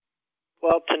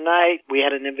Well, tonight we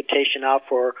had an invitation out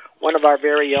for one of our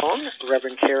very own,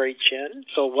 Reverend Carrie Chin.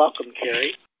 So welcome,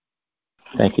 Carrie.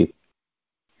 Thank you.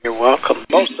 You're welcome.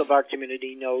 Most of our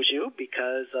community knows you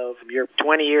because of your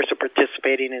 20 years of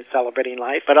participating in Celebrating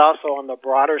Life, but also in the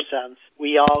broader sense,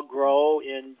 we all grow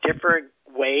in different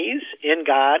ways in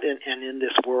God and in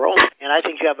this world. And I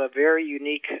think you have a very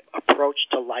unique approach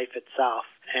to life itself.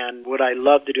 And what I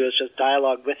love to do is just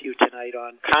dialogue with you tonight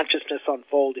on consciousness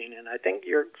unfolding. And I think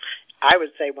you're, I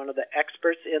would say, one of the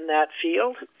experts in that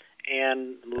field.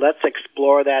 And let's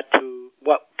explore that to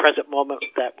what present moment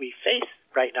that we face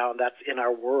right now, and that's in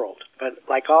our world. But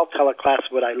like all teleclass,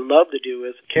 what I love to do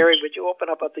is, Carrie, would you open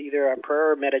up with either a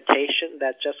prayer or meditation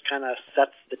that just kind of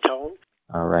sets the tone?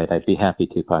 All right, I'd be happy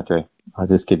to, Padre. I'll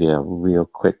just give you a real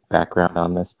quick background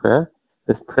on this prayer.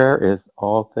 This prayer is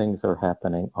all things are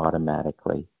happening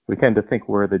automatically. We tend to think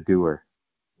we're the doer,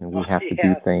 and we have to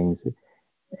do things,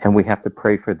 and we have to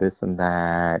pray for this and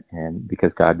that, and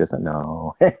because God doesn't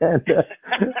know.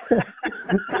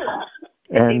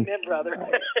 Amen, brother.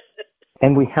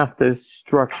 And we have to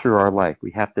structure our life.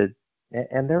 We have to,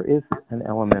 and there is an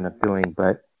element of doing,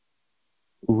 but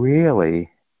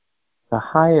really, the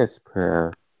highest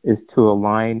prayer is to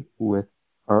align with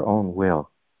our own will,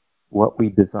 what we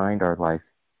designed our life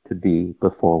to be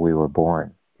before we were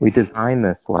born. We designed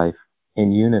this life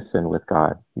in unison with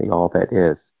God, the all that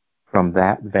is, from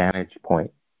that vantage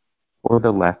point, for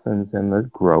the lessons and the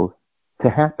growth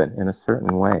to happen in a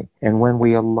certain way. And when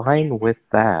we align with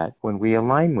that,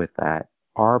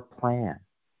 our plan,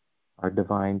 our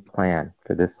divine plan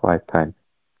for this lifetime,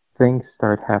 things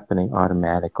start happening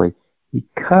automatically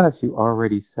because you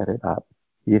already set it up.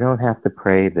 You don't have to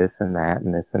pray this and that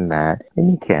and this and that,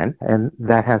 and you can, and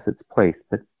that has its place,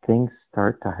 but things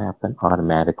start to happen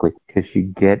automatically because you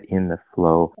get in the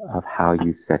flow of how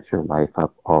you set your life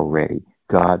up already.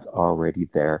 God's already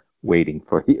there waiting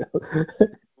for you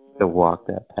to walk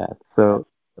that path. So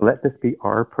let this be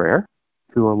our prayer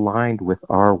to align with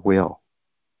our will,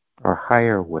 our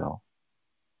higher will,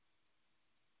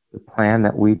 the plan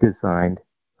that we designed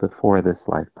before this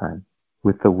lifetime,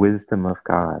 with the wisdom of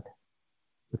God,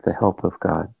 with the help of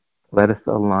God. Let us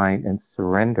align and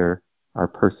surrender our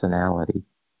personality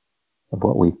of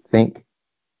what we think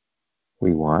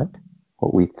we want,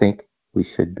 what we think we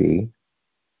should be,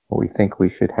 what we think we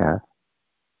should have,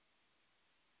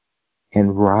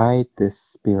 and ride this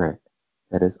spirit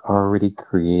that is already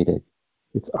created.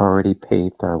 It's already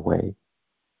paved our way.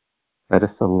 Let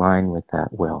us align with that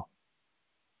will.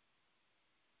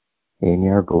 In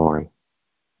your glory,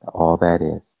 all that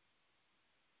is.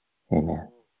 Amen.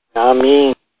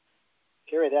 Amen.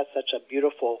 Carrie, that's such a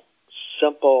beautiful,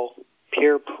 simple,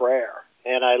 pure prayer.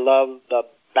 And I love the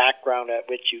background at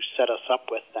which you set us up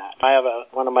with that. I have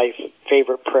one of my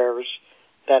favorite prayers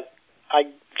that I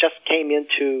just came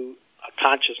into a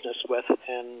consciousness with,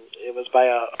 and it was by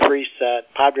a priest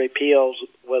that Padre Pio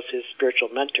was his spiritual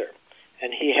mentor.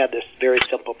 And he had this very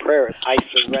simple prayer: I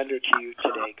surrender to you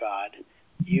today, God.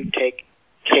 You take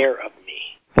care of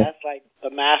me. That's like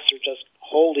the Master just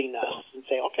holding us and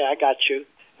saying, okay, I got you.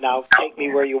 Now take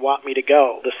me where you want me to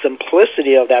go. The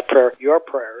simplicity of that prayer, your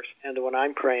prayers, and the one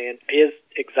I'm praying is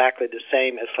exactly the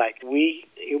same. It's like we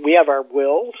have our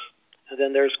wills, and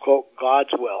then there's, quote,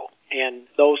 God's will. And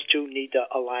those two need to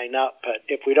align up. But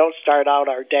if we don't start out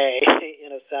our day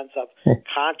in a sense of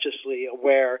consciously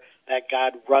aware that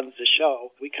God runs the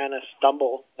show, we kind of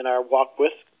stumble in our walk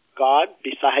with God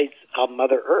besides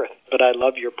Mother Earth. But I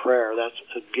love your prayer. That's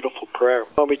a beautiful prayer.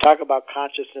 When we talk about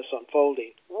consciousness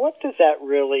unfolding, what does that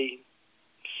really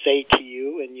say to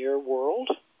you in your world?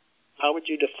 How would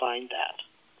you define that?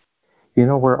 You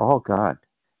know, we're all God.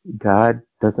 God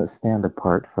doesn't stand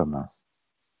apart from us.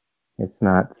 It's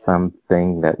not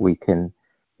something that we can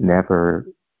never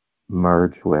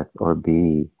merge with or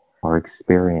be or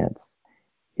experience.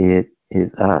 It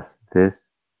is us. This,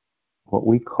 what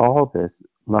we call this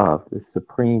love, this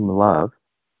supreme love,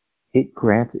 it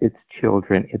grants its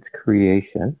children, its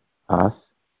creation, us,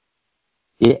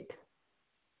 it.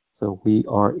 So we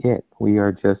are it. We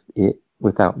are just it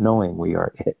without knowing we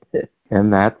are it.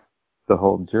 And that's the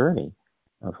whole journey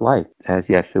of life. As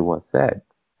Yeshua said,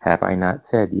 have I not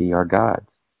said ye are gods?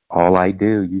 All I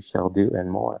do, you shall do and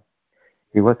more.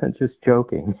 He wasn't just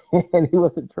joking, and he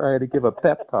wasn't trying to give a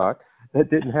pep talk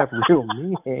that didn't have real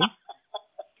meaning.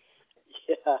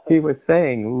 Yeah. He was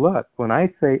saying, look, when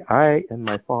I say I and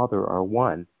my Father are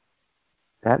one,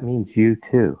 that means you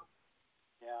too.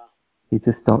 Yeah. You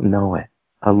just don't know it.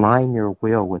 Align your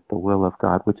will with the will of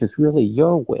God, which is really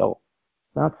your will,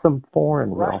 not some foreign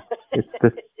will. It's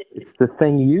the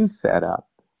thing you set up.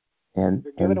 And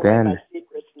You're giving then away my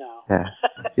secrets now.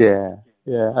 yeah.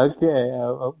 Yeah, okay.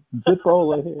 I'll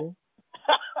Zippola here.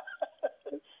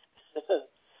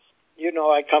 You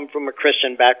know, I come from a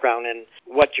Christian background, and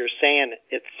what you're saying,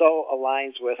 it so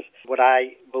aligns with what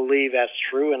I believe as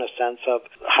true in a sense of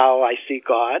how I see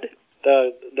God.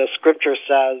 The scripture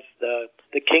says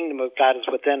the kingdom of God is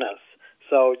within us.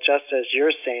 So just as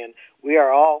you're saying, we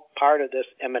are all part of this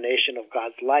emanation of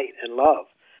God's light and love,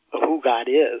 of who God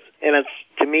is. And it's,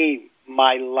 to me,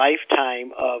 my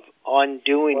lifetime of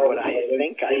undoing what I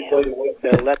think I am,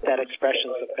 to let that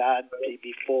expressions of God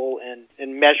be full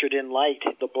and measured in light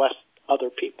to bless other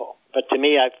people. But to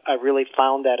me, I really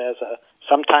found that as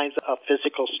sometimes a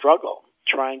physical struggle,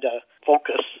 trying to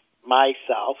focus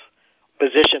myself,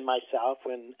 position myself,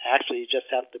 when actually you just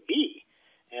have to be.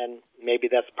 And maybe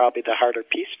that's probably the harder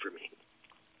piece for me.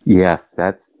 Yes,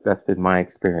 that's been my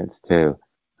experience too,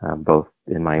 both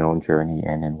in my own journey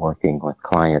and in working with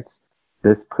clients.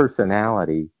 This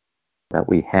personality that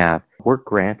we have, we're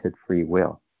granted free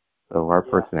will. So our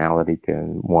personality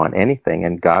can want anything,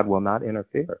 and God will not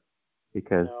interfere,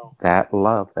 because that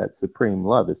love, that supreme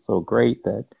love, is so great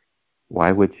that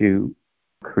why would you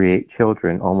create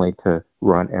children only to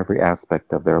run every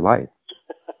aspect of their life?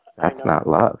 That's not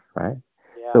love, right?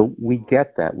 Yeah. So we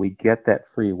get that. We get that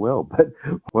free will. But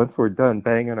once we're done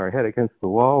banging our head against the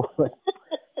wall, like,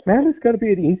 man, there's got to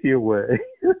be an easier way.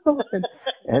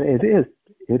 And it is.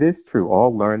 It is true.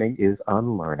 All learning is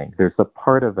unlearning. There's a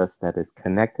part of us that is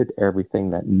connected to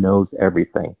everything, that knows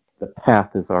everything. The path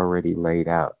is already laid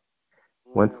out.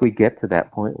 Once we get to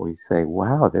that point where we say,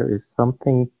 wow, there is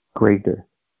something greater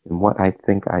than what I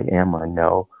think I am or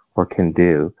know or can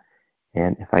do,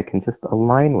 and if I can just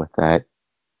align with that,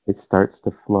 it starts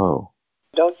to flow.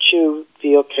 Don't you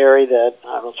feel, Carrie, that,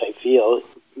 I don't say feel,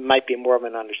 might be more of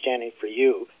an understanding for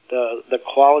you, the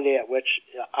quality at which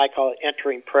I call it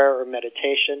entering prayer or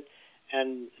meditation,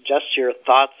 and just your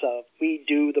thoughts of, we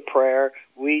do the prayer,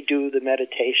 we do the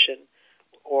meditation,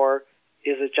 or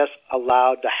is it just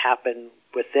allowed to happen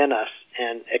within us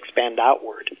and expand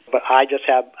outward? But I just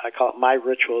have, I call it my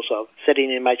rituals of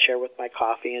sitting in my chair with my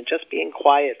coffee and just being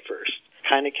quiet first,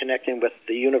 kind of connecting with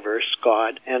the universe,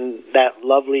 God, and that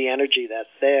lovely energy that's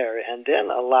there, and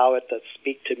then allow it to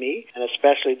speak to me. And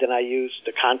especially then I use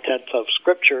the contents of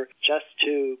Scripture just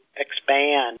to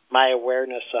expand my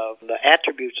awareness of the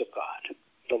attributes of God,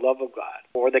 the love of God,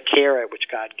 or the care at which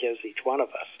God gives each one of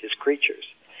us, His creatures.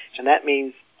 And that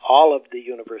means all of the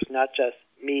universe, not just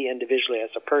me individually as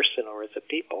a person or as a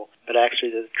people, but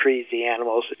actually the trees, the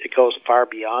animals. It goes far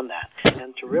beyond that.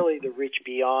 And to really to reach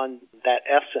beyond that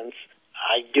essence,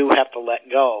 I do have to let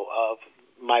go of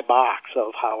my box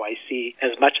of how I see.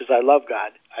 As much as I love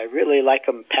God, I really like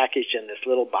Him packaged in this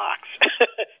little box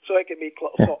so I can be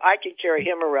close. So I can carry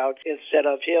Him around instead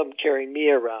of Him carrying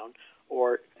me around,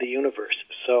 or the universe.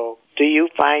 So do you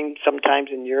find sometimes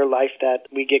in your life that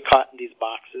we get caught in these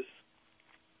boxes?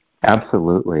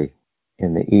 Absolutely.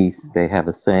 In the East, they have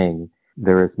a saying,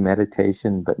 there is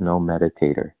meditation but no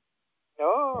meditator.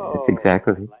 Oh. It's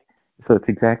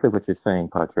exactly what you're saying,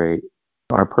 Padre.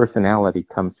 Our personality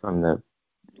comes from the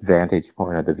vantage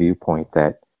point or the viewpoint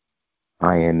that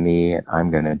I am me and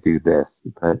I'm going to do this.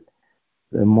 But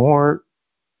the more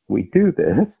we do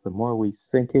this, the more we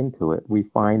sink into it, we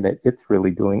find that it's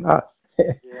really doing us.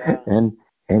 Yeah.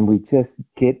 and we just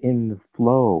get in the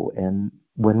flow. And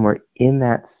when we're in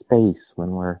that space,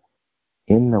 when we're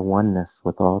in the oneness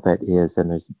with all that is,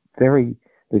 and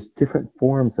there's different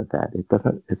forms of that.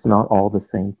 It's not all the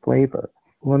same flavor.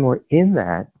 When we're in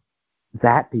that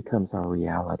becomes our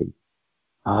reality.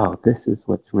 Oh, this is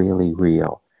what's really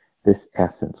real. This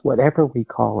essence, whatever we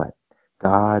call it,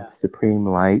 God, supreme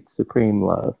light, supreme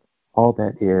love, all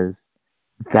that is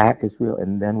real.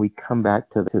 And then we come back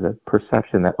to the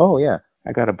perception that, oh yeah,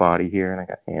 I got a body here and I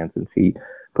got hands and feet.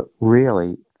 But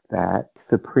really, that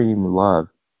supreme love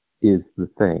is the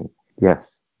thing. Yes,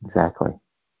 exactly.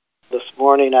 This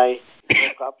morning I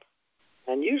woke up,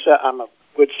 and usually I'm a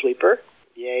good sleeper.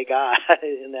 Yay, God,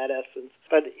 in that essence.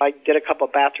 But I did a couple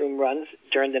of bathroom runs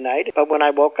during the night. But when I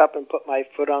woke up and put my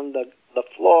foot on the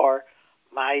floor,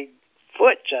 my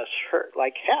foot just hurt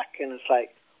like heck. And it's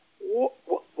like,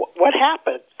 what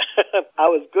happened? I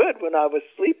was good when I was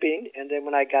sleeping, and then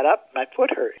when I got up, my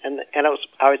foot hurt. And it was,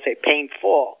 I would say,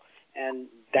 painful. And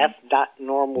that's not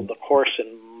normal, the course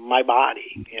in my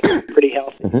body. Pretty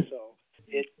healthy. Mm-hmm. So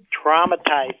it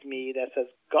traumatized me that says,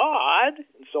 God,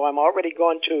 and so I'm already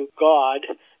going to God,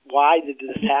 why did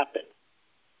this happen?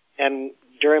 And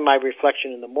during my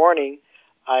reflection in the morning,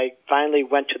 I finally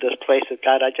went to this place of,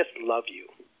 God, I just love you.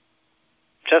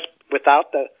 Just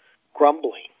without the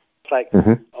grumbling. It's like,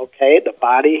 okay, the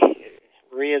body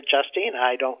readjusting.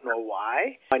 I don't know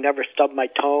why. I never stubbed my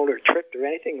toe or tripped or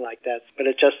anything like that, but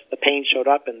it just, the pain showed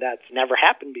up, and that's never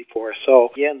happened before. So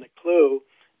again, the clue,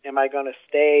 am I going to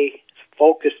stay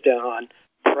focused on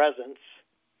presence,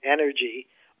 energy,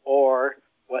 or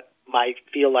what I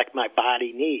feel like my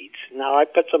body needs? Now I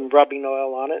put some rubbing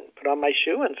oil on it and put on my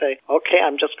shoe and say, okay,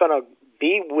 I'm just going to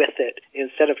be with it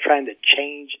instead of trying to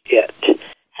change it.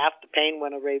 Half the pain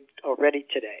went away already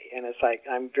today, and it's like,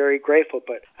 I'm very grateful,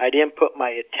 but I didn't put my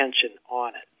attention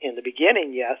on it. In the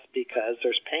beginning, yes, because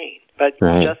there's pain. But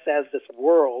just as this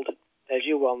world, as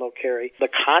you well know, Carrie, the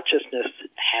consciousness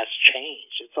has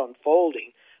changed. It's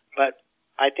unfolding. But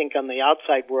I think on the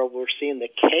outside world, we're seeing the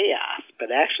chaos,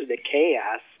 but actually the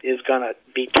chaos is going to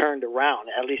be turned around.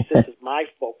 At least this is my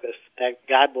focus, that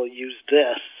God will use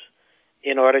this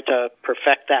in order to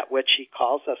perfect that which he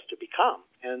calls us to become.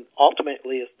 And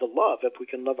ultimately it's the love. If we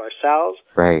can love ourselves,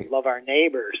 love our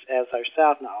neighbors as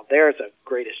ourselves, now there's a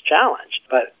greatest challenge.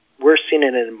 But we're seeing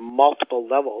it in multiple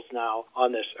levels now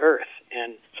on this earth.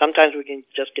 And sometimes we can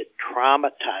just get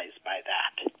traumatized by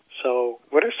that. So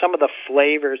what are some of the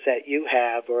flavors that you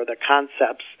have or the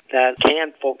concepts that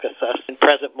can focus us in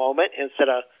present moment instead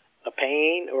of the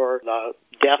pain or the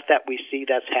death that we see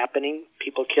that's happening,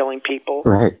 people killing people?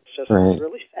 It's just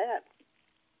really sad.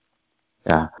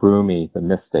 Yeah, Rumi, the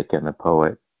mystic and the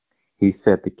poet, he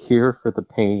said the cure for the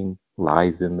pain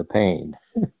lies in the pain.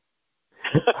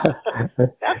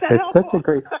 It's such a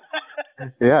great,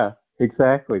 yeah,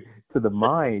 exactly. To the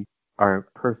mind, our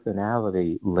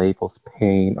personality labels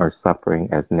pain or suffering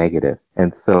as negative.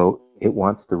 And so it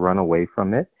wants to run away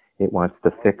from it. It wants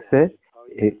to fix it.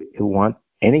 It wants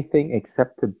anything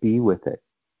except to be with it.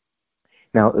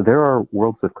 Now, there are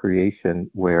worlds of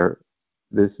creation where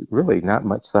there's really not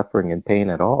much suffering and pain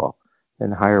at all.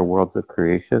 In higher worlds of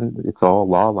creation, it's all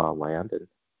la-la land,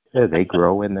 and they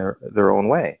grow in their own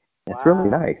way. It's really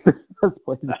nice.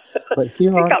 But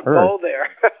here on Earth, go there.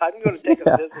 I'm going to take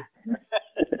a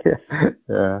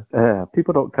visit.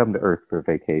 People don't come to Earth for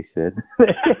vacation.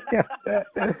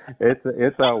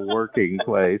 It's a working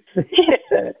place.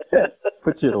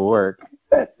 Put you to work.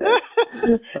 I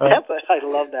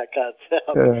love that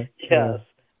concept. Yes.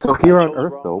 So here on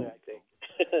Earth, though,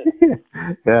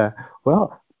 yeah.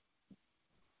 Well,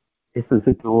 this is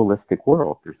a dualistic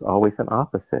world. There's always an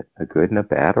opposite, a good and a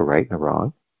bad, a right and a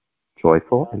wrong,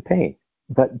 joyful and pain.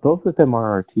 But both of them are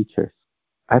our teachers.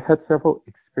 I've had several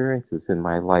experiences in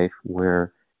my life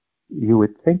where you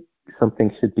would think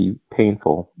something should be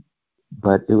painful,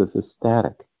 but it was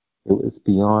ecstatic. It was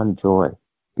beyond joy,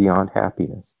 beyond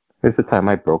happiness. There's a time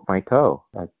I broke my toe.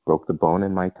 I broke the bone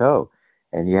in my toe.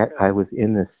 And yet I was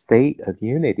in this state of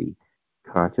unity,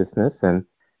 consciousness, and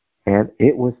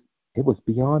it was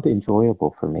beyond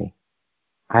enjoyable for me.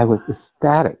 I was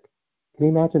ecstatic. Can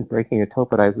you imagine breaking a toe?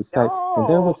 But I was ecstatic, and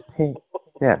there was pain.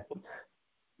 Yeah.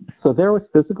 So there was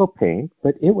physical pain,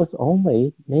 but it was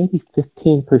only maybe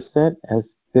 15% as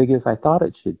big as I thought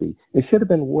it should be. It should have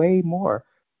been way more,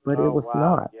 but it was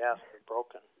not. Yes, they're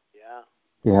broken. Yeah.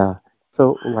 Yeah.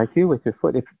 So like you with your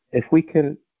foot, if we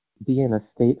can be in a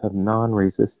state of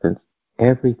non-resistance,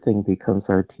 everything becomes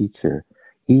our teacher,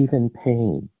 even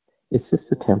pain. It's just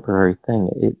a temporary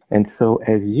thing. And so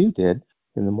as you did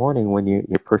in the morning when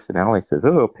your personality says,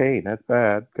 oh, pain, that's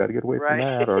bad, got to get away from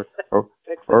that, or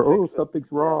oh,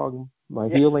 something's wrong, my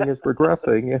healing is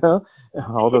regressing,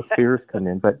 all those fears come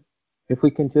in. But if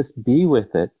we can just be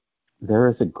with it, there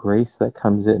is a grace that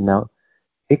comes in. Now,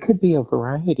 it could be a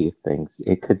variety of things.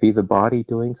 It could be the body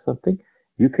doing something.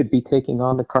 You could be taking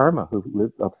on the karma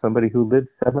of somebody who lived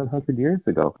 700 years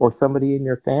ago, or somebody in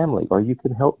your family, or you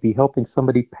can be helping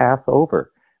somebody pass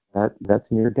over that's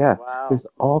near death. There's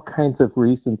all kinds of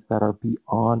reasons that are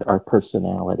beyond our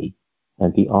personality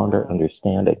and beyond our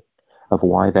understanding of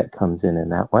why that comes in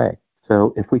that way.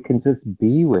 So if we can just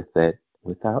be with it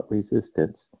without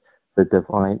resistance, the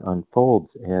divine unfolds,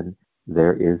 and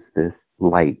there is this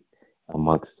light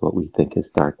amongst what we think is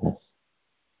darkness.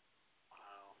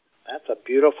 Wow. That's a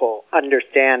beautiful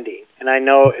understanding. And I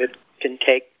know it can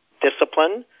take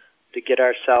discipline to get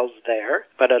ourselves there,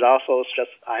 but it also is just,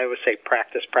 I always say,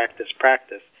 practice, practice,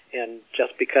 practice. And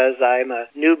just because I'm a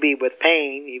newbie with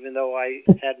pain, even though I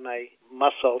had my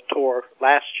muscle tore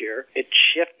last year, it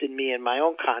shifted me in my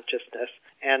own consciousness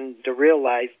and to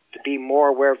realize to be more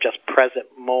aware of just present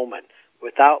moment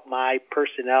without my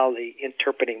personality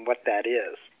interpreting what that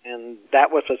is. And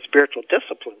that was a spiritual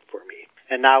discipline for me.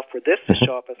 And now for this to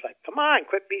show up, it's like, come on,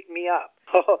 quit beating me up.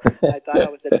 I thought I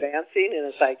was advancing, and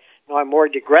it's like, no, I'm more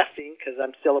digressing because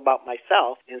I'm still about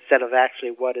myself instead of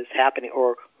actually what is happening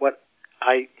or what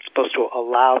I'm supposed to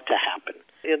allow to happen.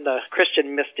 In the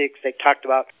Christian mystics, they talked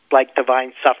about like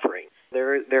divine suffering.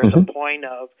 There's a point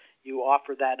of you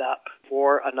offer that up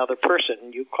for another person,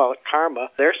 and you call it karma.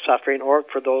 They're suffering, or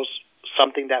for those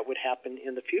something that would happen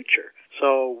in the future.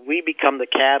 So we become the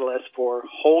catalyst for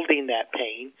holding that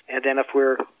pain, and then if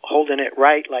we're holding it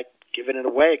right, like giving it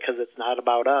away because it's not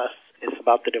about us, it's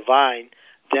about the divine,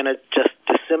 then it just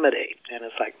disseminates. And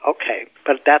it's like, okay,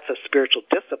 but that's a spiritual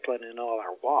discipline in all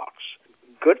our walks.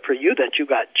 Good for you that you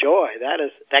got joy.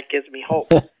 That gives me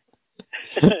hope.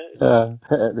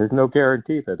 There's no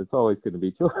guarantee that it's always going to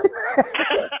be joy.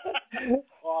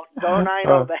 Well, don't I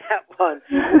know that one?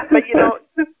 But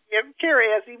I'm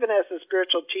curious, even as a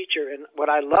spiritual teacher, and what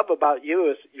I love about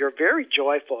you is you're very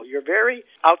joyful. You're very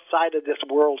outside of this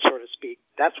world, so to speak.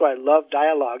 That's why I love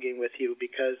dialoguing with you,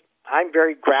 because I'm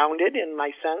very grounded in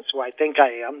my sense. Well, I think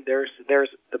I am. There's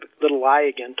the little I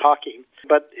again talking.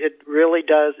 But it really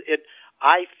does.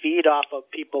 I feed off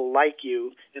of people like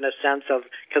you in a sense of,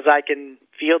 because I can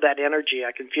feel that energy,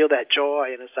 I can feel that joy,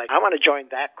 and it's like, I want to join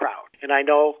that crowd. And I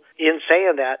know in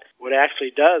saying that, what it actually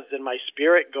does, then my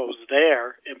spirit goes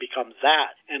there and becomes that,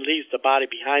 and leaves the body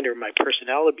behind or my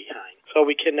personality behind. So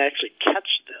we can actually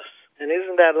catch this. And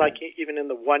isn't that like even in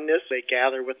the oneness, they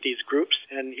gather with these groups,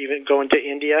 and even going to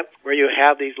India, where you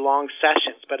have these long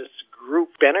sessions, but it's group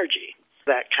energy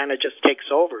that kind of just takes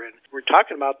over. And we're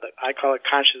talking about I call it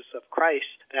consciousness of Christ,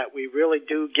 that we really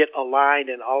do get aligned,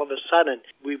 and all of a sudden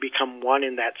we become one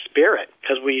in that spirit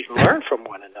because we learn from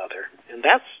one another. And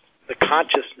that's the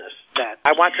consciousness that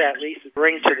I want to at least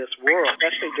bring to this world,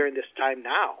 especially during this time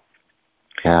now.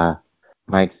 Yeah.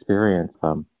 My experience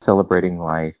celebrating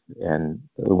life and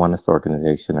the Oneness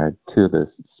Organization are two of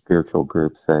the spiritual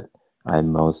groups that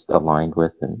I'm most aligned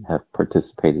with and have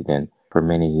participated in for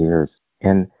many years.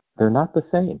 And they're not the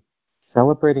same.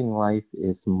 Celebrating life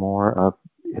is more of,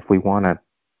 if we want to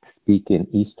speak in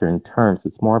Eastern terms,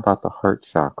 it's more about the heart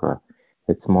chakra.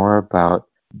 It's more about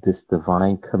this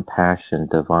divine compassion,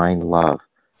 divine love,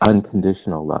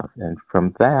 unconditional love. And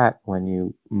from that, when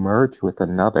you merge with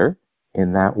another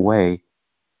in that way,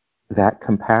 that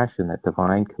compassion, that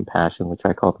divine compassion, which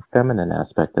I call the feminine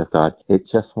aspect of God, it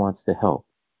just wants to help.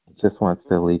 It just wants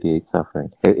to alleviate suffering.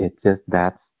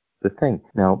 That's the thing.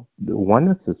 Now, the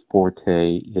oneness's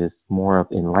forte is more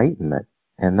of enlightenment,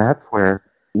 and that's where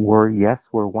we're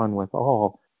one with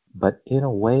all, but in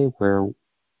a way where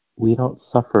we don't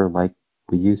suffer like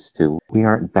we used to. We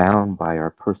aren't bound by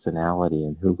our personality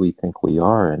and who we think we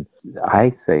are. And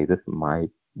I say, this is my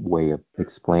way of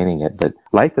explaining it, but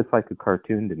life is like a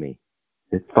cartoon to me.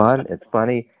 It's fun, it's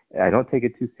funny, I don't take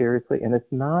it too seriously, and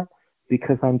it's not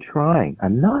because I'm trying.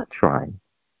 I'm not trying.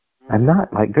 I'm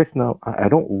not like, I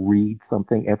don't read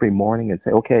something every morning and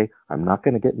say, okay, I'm not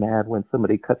going to get mad when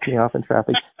somebody cuts me off in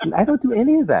traffic. I don't do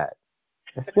any of that.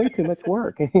 That's way too much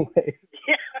work anyway.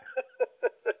 Yeah.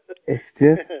 It's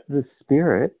just the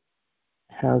spirit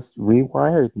has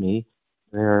rewired me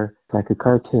where it's like a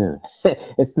cartoon.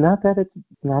 It's not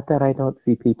that I don't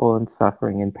see people in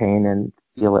suffering and pain and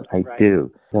feel it. I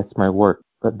do. That's my work.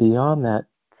 But beyond that,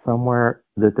 somewhere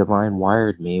the divine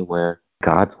wired me where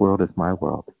God's world is my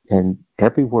world. And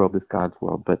every world is God's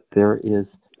world, but there is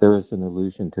an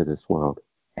illusion to this world.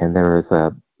 And there is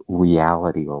a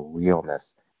reality or realness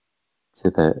to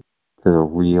the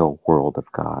real world of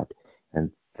God.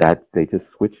 And that they just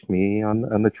switched me on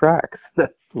the tracks.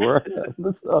 That's where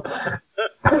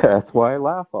that's why I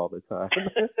laugh all the time.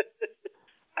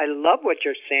 I love what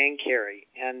you're saying, Carrie,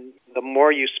 and the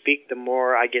more you speak, the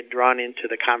more I get drawn into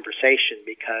the conversation,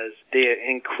 because the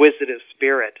inquisitive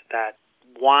spirit that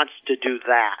wants to do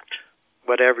that,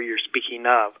 whatever you're speaking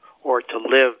of, or to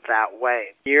live that way.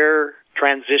 You're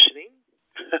transitioning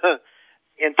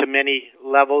into many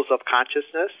levels of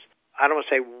consciousness. I don't want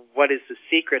to say what is the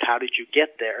secret, how did you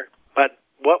get there, but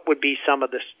what would be some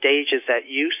of the stages that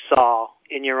you saw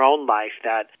in your own life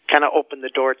that kind of opened the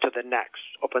door to the next,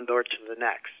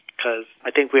 Because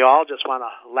I think we all just want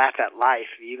to laugh at life,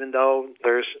 even though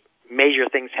there's major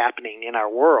things happening in our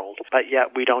world, but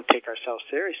yet we don't take ourselves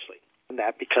seriously. And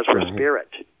that because we're spirit.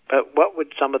 But what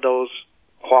would some of those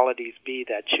qualities be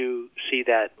that you see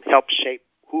that help shape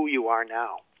who you are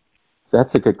now?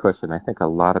 That's a good question. I think a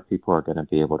lot of people are going to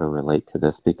be able to relate to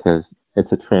this because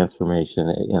it's a transformation.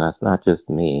 It's not just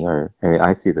me.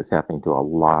 I see this happening to a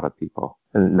lot of people,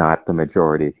 and not the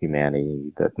majority of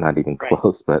humanity. That's not even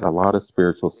close, but a lot of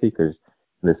spiritual seekers,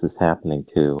 this is happening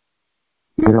too.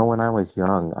 When I was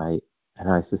young, I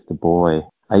was just a boy,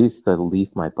 I used to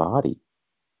leave my body.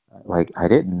 Like, I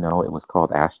didn't know it was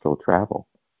called astral travel.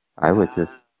 I would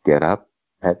just get up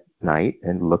at night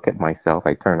and look at myself.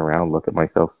 I turn around, look at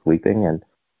myself sleeping, and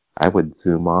I would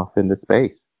zoom off into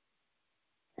space.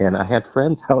 And I had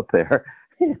friends out there.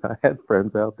 I had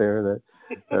friends out there that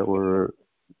that were,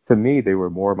 to me, they were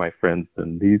more my friends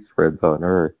than these friends on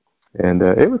Earth. And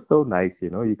it was so nice,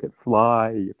 you could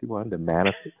fly if you wanted to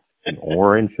manifest an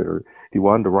orange, or if you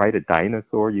wanted to ride a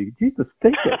dinosaur, you just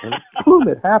think it, and boom,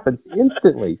 it happens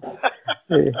instantly.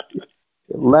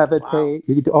 Levitate, wow.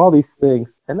 You could do all these things.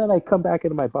 And then I come back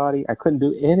into my body, I couldn't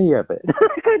do any of it.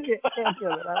 I couldn't get any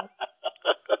of it out.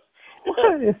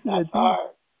 What is it?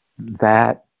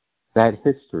 That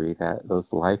history, those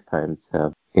lifetimes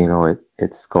have,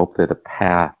 it sculpted a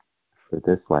path for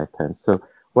this lifetime. So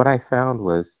what I found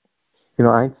was,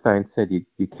 Einstein said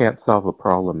you can't solve a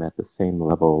problem at the same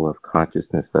level of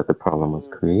consciousness that the problem was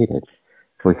created.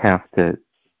 We have to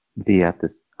be at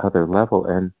this other level.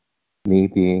 And me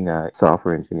being a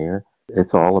software engineer,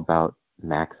 it's all about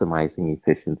maximizing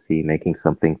efficiency, making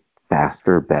something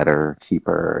faster, better,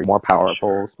 cheaper, more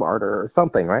powerful, smarter, or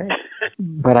something, right?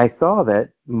 But I saw that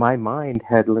my mind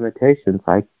had limitations.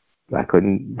 I could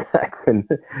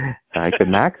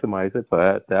maximize it,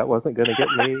 but that wasn't going to get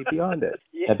me beyond it.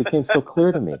 That became so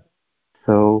clear to me.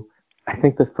 So I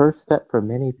think the first step for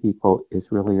many people is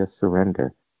really a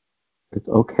surrender. It's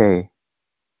okay.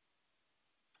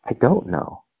 I don't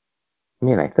know. I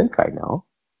mean, I think I know,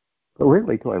 but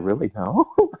really, do I really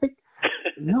know?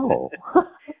 No,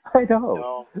 I don't.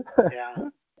 No. Yeah.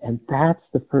 And that's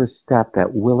the first step,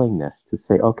 that willingness to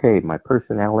say, okay, my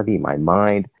personality, my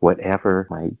mind, whatever,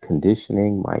 my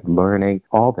conditioning, my learning,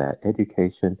 all that,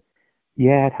 education,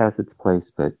 yeah, it has its place,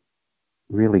 but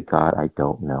really, God, I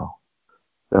don't know.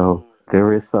 So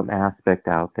there is some aspect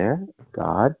out there,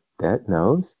 God, that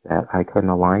knows, that I can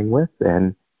align with,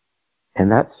 and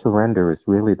that surrender is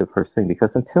really the first thing,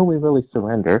 because until we really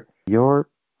surrender, your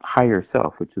higher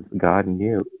self, which is God in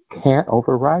you, can't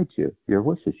override you, your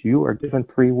wishes. You are given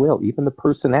free will. Even the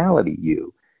personality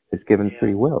you is given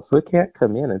free will. So it can't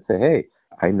come in and say, hey,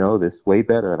 I know this way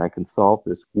better and I can solve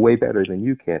this way better than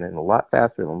you can and a lot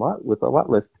faster and with a lot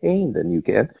less pain than you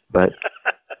can. But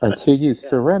until you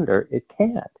surrender, it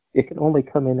can't. It can only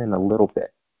come in a little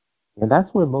bit. And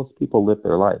that's where most people live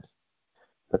their lives.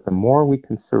 But the more we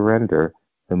can surrender,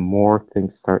 the more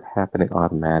things start happening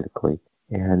automatically.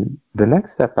 And the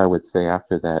next step, I would say,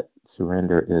 after that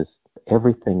surrender is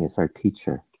everything is our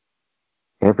teacher.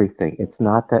 Everything. It's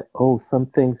not that, some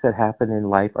things that happen in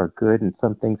life are good and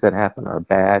some things that happen are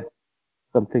bad.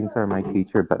 Some things are my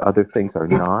teacher, but other things are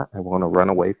not. I want to run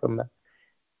away from them.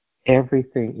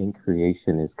 Everything in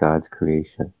creation is God's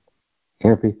creation.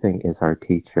 Everything is our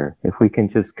teacher. If we can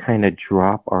just kind of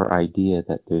drop our idea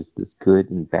that there's this good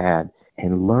and bad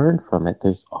and learn from it,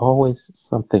 there's always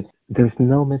something. There's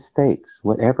no mistakes.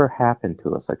 Whatever happened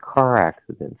to us, a car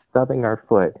accident, stubbing our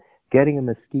foot, getting a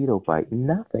mosquito bite,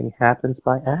 nothing happens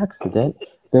by accident.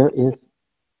 There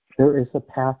is a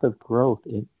path of growth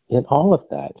in all of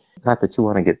that. Not that you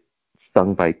want to get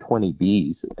stung by 20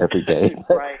 bees every day.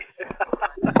 Right.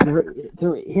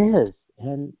 there is.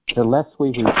 And the less we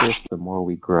resist, the more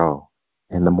we grow.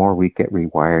 And the more we get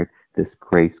rewired, this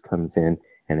grace comes in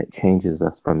and it changes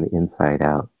us from the inside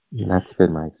out. And that's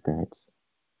been my experience.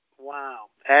 Wow.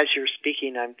 As you're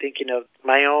speaking, I'm thinking of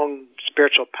my own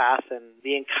spiritual path and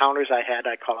the encounters I had,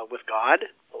 I call it, with God,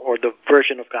 or the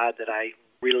version of God that I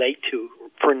relate to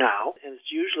for now. And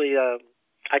it's usually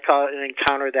I call it an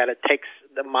encounter that it takes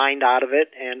the mind out of it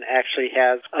and actually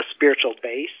has a spiritual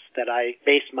base, that I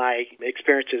base my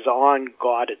experiences on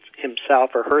God himself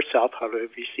or herself, however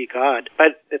you see God.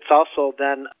 But it's also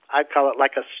then, I call it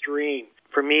like a stream.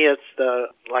 For me, it's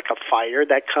like a fire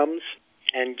that comes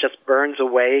and just burns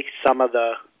away some of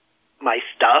my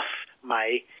stuff,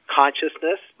 my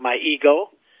consciousness, my ego,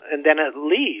 and then it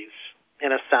leaves,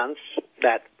 in a sense,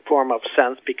 that form of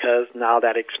sense, because now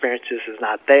that experience is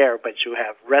not there, but you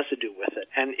have residue with it.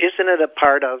 And isn't it a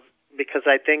part of, because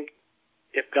I think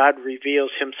if God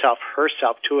reveals himself,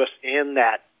 herself to us in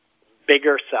that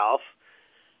bigger self,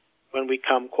 when we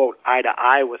come, quote, eye to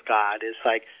eye with God, it's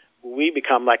like we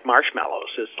become like marshmallows.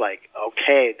 It's like,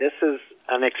 okay, this is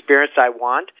an experience I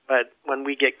want, but when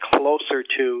we get closer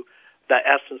to the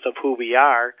essence of who we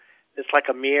are, it's like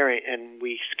a mirror, and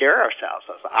we scare ourselves.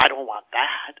 I don't want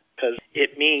that, because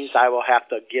it means I will have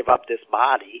to give up this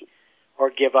body or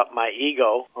give up my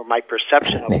ego or my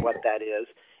perception of what that is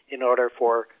in order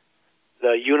for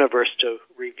the universe to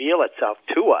reveal itself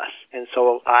to us. And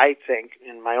so I think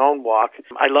in my own walk,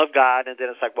 I love God, and then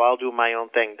it's like, well, I'll do my own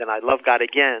thing. Then I love God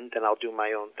again, then I'll do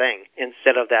my own thing.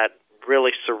 Instead of that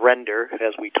really surrender,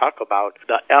 as we talk about,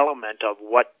 the element of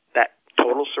what that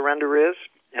total surrender is.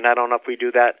 And I don't know if we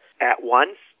do that at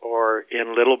once or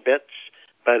in little bits,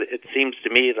 but it seems to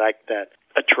me like that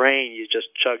a train, you just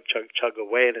chug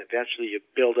away, and eventually you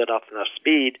build it up enough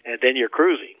speed, and then you're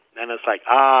cruising. And it's like,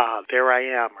 there I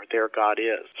am, or there God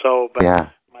is. So, but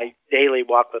my daily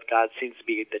walk with God seems to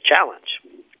be the challenge.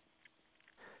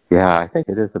 Yeah, I think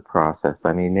it is a process.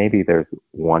 I mean, maybe there's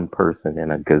one person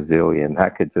in a gazillion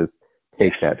that could just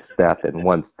take that step in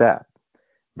one step.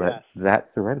 But that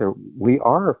surrender, we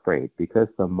are afraid because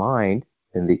the mind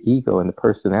and the ego and the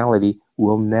personality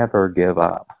will never give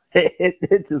up.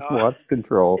 It just wants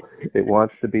control. It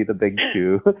wants to be the big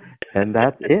shoe, and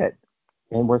that's it.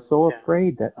 And we're so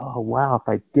afraid that, oh, wow, if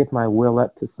I give my will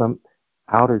up to some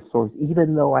outer source,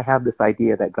 even though I have this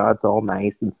idea that God's all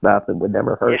nice and stuff and would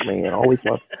never hurt me and always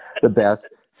wants the best,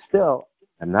 still,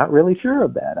 I'm not really sure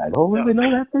of that. I don't really know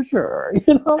that for sure,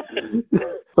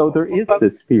 So there is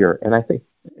this fear, and I think,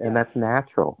 and that's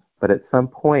natural. But at some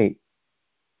point,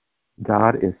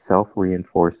 God is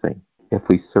self-reinforcing. If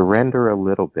we surrender a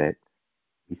little bit,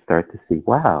 we start to see,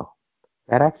 wow,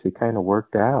 that actually kind of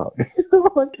worked out.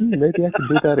 Maybe I can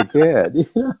do that again.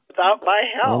 Without my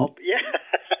help,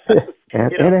 And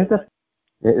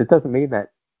it doesn't mean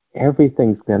that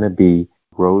everything's going to be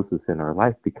roses in our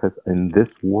life, because in this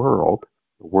world,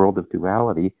 the world of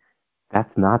duality,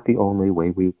 that's not the only way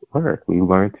we learn. We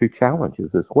learn through challenges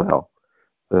as well.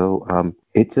 So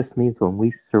it just means when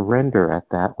we surrender at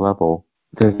that level,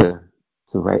 there's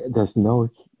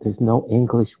no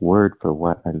English word for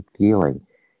what I'm feeling.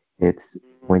 It's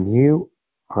when you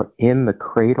are in the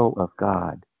cradle of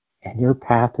God and your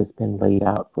path has been laid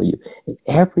out for you, and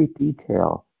every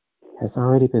detail has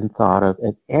already been thought of,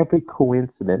 and every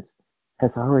coincidence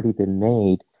has already been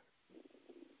made.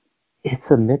 It's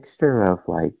a mixture of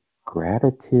like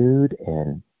gratitude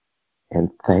and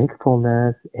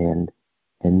thankfulness and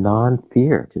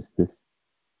non-fear. Just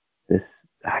this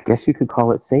I guess you could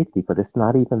call it safety, but it's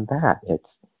not even that.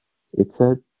 It's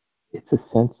a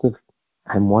sense of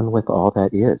I'm one with all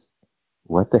that is.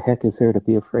 What the heck is there to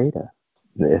be afraid of?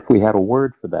 If we had a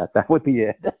word for that, that would be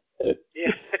it.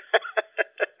 Yeah.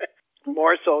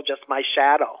 More so just my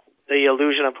shadow, the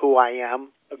illusion of who I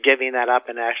am, of giving that up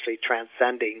and actually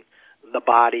transcending the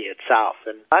body itself.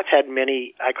 And I've had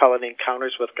many, I call it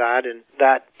encounters with God, and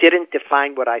that didn't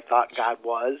define what I thought God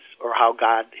was or how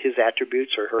God, his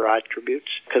attributes or her attributes,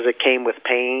 because it came with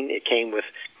pain, it came with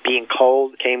being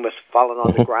cold, it came with falling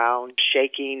on the ground,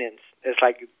 shaking, and it's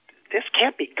like, this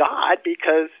can't be God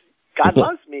because God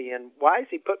loves me, and why has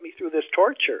he put me through this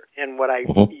torture? And what I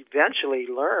eventually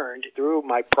learned through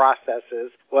my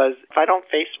processes was if I don't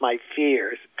face my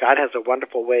fears, God has a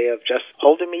wonderful way of just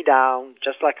holding me down,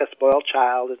 just like a spoiled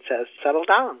child, and says, settle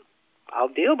down. I'll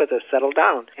deal with this, settle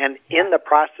down. And in the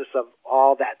process of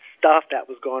all that stuff that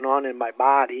was going on in my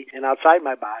body and outside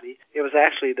my body, it was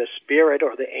actually the spirit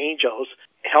or the angels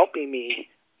helping me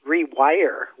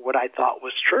rewire what I thought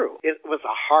was true. It was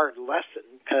a hard lesson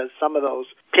because some of those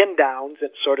pin downs, and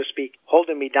so to speak,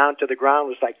 holding me down to the ground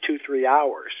was like 2-3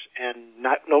 hours, and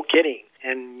no kidding.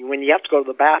 And when you have to go to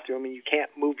the bathroom and you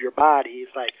can't move your body,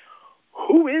 it's like,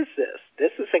 who is this?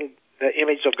 This isn't the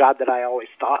image of God that I always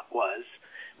thought was.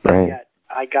 But yet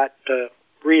I got to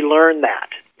relearn that.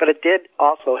 But it did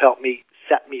also help me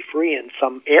set me free in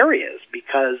some areas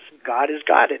because God is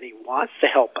God and he wants to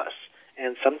help us.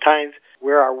 And sometimes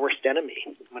we're our worst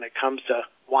enemy when it comes to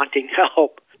wanting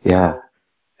help. Yeah. So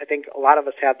I think a lot of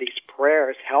us have these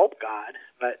prayers, help God,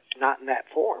 but not in that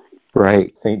form.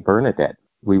 Right. St. Bernadette.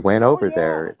 We went over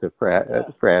there to France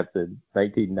in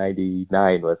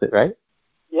 1999, was it, right?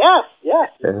 Yes,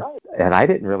 you're right. And I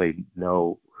didn't really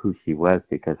know who she was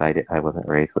because I wasn't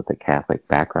raised with a Catholic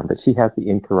background, but she has the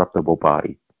incorruptible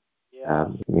body. Yeah.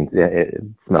 It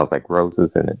smells like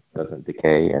roses and it doesn't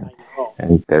decay,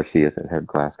 and there she is in her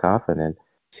glass coffin, and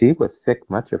she was sick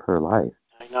much of her life.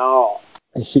 I know.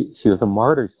 And she was a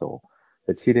martyr soul,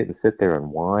 but she didn't sit there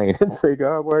and whine and say,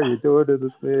 God, why are you doing it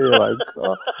to me?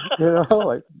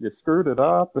 Like you screwed it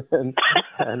up. And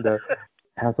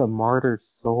as a martyr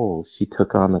soul, she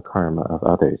took on the karma of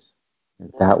others.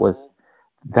 And that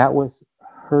was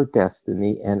her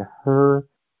destiny and her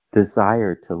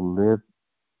desire to live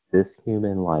this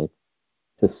human life,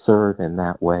 to serve in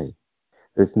that way.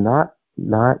 There's not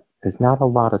a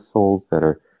lot of souls that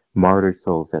are martyr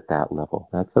souls at that level.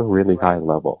 That's a really high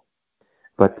level.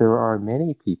 But there are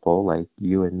many people like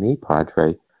you and me,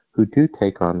 Padre, who do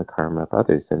take on the karma of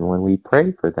others. And when we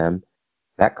pray for them,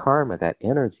 that karma, that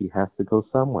energy has to go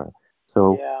somewhere.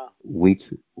 So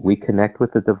we connect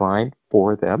with the divine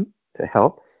for them to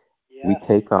help. Yeah. We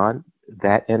take on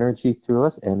that energy through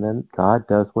us, and then God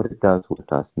does what it does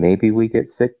with us. Maybe we get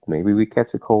sick, maybe we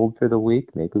catch a cold for the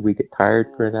week, maybe we get tired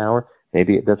for an hour,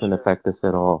 maybe it doesn't affect us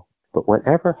at all. But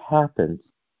whatever happens,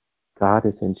 God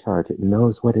is in charge. It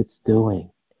knows what it's doing.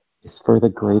 It's for the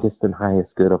greatest and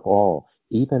highest good of all.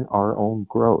 even our own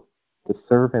growth. To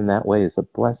serve in that way is a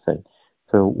blessing.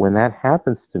 So when that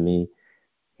happens to me,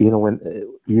 when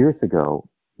years ago,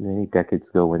 many decades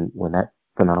ago, when that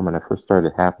phenomena first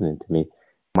started happening to me,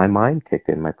 my mind kicked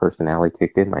in, my personality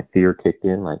kicked in, my fear kicked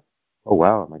in, like, oh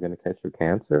wow, am I going to catch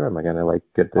cancer? Am I going to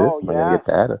get this? Am I going to get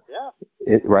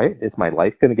that? Right? Is my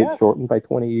life going to get shortened by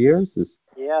 20 years?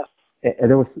 Yes. And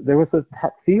there was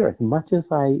that fear. As much as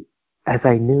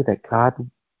I knew that God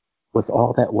was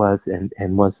all that was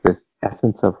and was this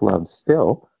essence of love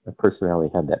still, my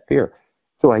personality had that fear.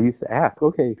 So I used to ask,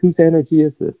 okay, whose energy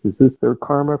is this? Is this their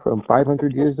karma from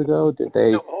 500 years ago?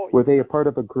 Were they a part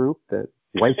of a group that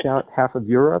wiped out half of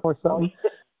Europe or something?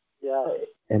 Yeah.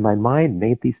 And my mind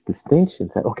made these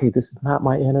distinctions that, okay, this is not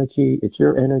my energy, it's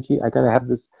your energy. I got to have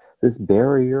this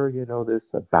barrier,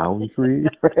 this boundary,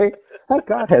 right? That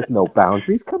God has no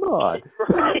boundaries. Come on.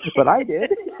 Right. But I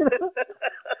did.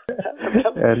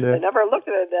 I never looked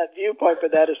at it that viewpoint,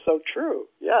 but that is so true.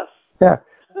 Yes. Yeah.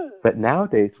 But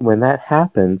nowadays, when that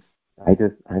happens, I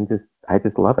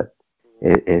just love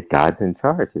it. God's in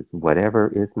charge. It's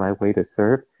whatever is my way to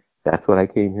serve. That's what I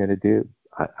came here to do.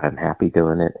 I'm happy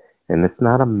doing it. And it's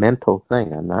not a mental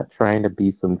thing. I'm not trying to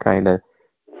be some kind of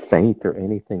saint or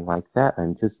anything like that.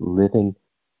 I'm just living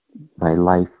my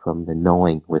life from the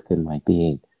knowing within my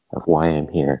being of why I'm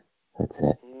here. That's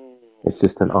it. It's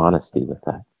just an honesty with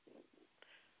that.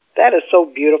 That is so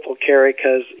beautiful, Kerry,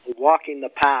 because walking the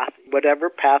path, whatever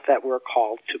path that we're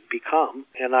called to become,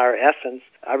 in our essence,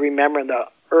 I remember in the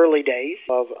early days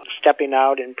of stepping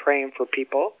out and praying for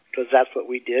people, because that's what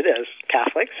we did as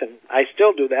Catholics, and I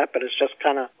still do that, but it's just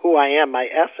kind of who I am, my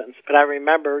essence. But I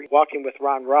remember walking with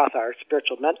Ron Roth, our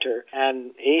spiritual mentor,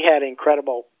 and he had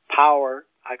incredible power,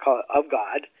 I call it, of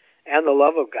God, and the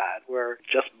love of God, where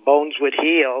just bones would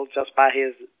heal just by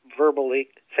his verbally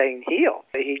saying heal.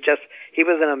 He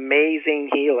was an amazing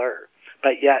healer,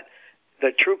 but yet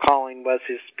the true calling was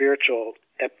his spiritual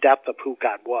depth of who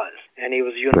God was, and he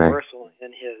was universal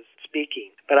in his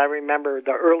speaking. But I remember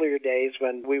the earlier days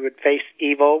when we would face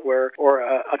evil or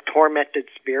a tormented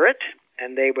spirit,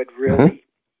 and they would really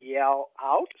yell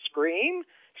out, scream,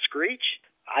 screech.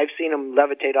 I've seen them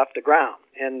levitate off the ground,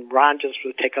 and Ron just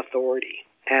would take authority,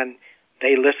 and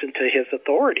they listened to his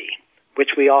authority,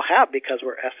 which we all have because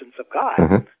we're essence of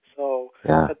God. So,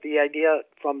 but the idea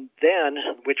from then,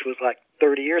 which was like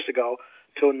 30 years ago,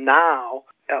 to now,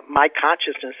 my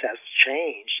consciousness has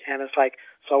changed, and it's like,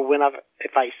 so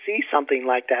if I see something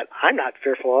like that, I'm not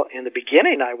fearful. In the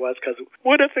beginning I was, because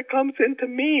what if it comes into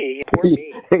me? Poor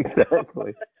me.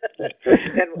 Exactly.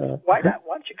 And why not?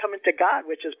 Why don't you come into God,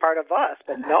 which is part of us?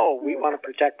 But no, we want to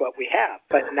protect what we have.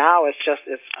 But now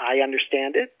I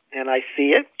understand it, and I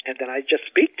see it, and then I just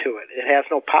speak to it. It has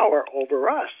no power over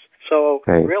us. So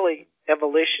really,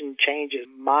 evolution changes.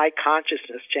 My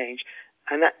consciousness changed.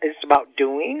 And that it's about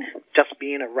doing, just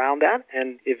being around that,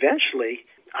 and eventually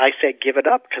I say give it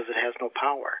up because it has no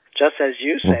power. Just as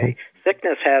you say,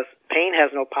 pain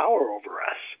has no power over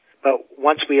us. But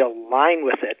once we align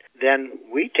with it, then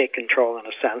we take control in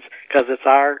a sense, because it's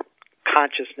our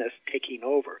consciousness taking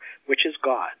over, which is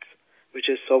God's, which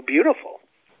is so beautiful.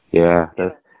 Yeah,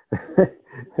 that's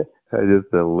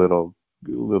just a little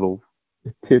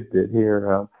tidbit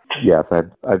here. Yes,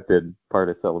 I've been part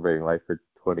of Celebrating Life for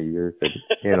 20 years,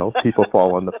 and people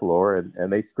fall on the floor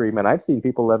and they scream, and I've seen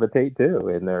people levitate too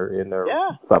in their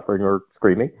suffering or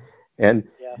screaming, and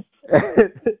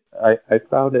I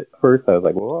found it first. I was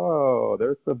like, whoa,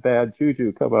 there's some bad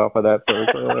juju coming off of that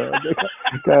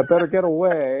person. Better get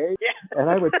away. And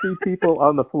I would see people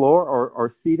on the floor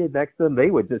or seated next to them.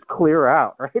 They would just clear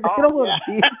out. Right? They don't want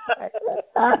to be.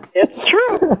 It's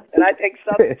true, and I think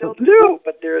some still do.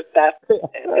 But there's that.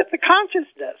 It's a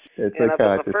consciousness.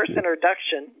 The first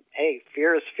introduction, hey,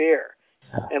 fear is fear,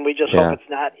 and we just hope it's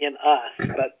not in us.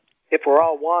 But if we're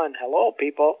all one, hello,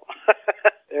 people.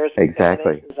 There's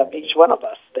emanations of each one of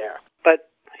us there. But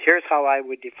here's how I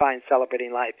would define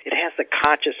Celebrating Life. It has the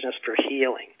consciousness for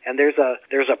healing. And there's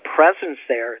a presence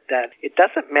there that it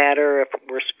doesn't matter if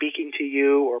we're speaking to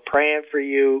you or praying for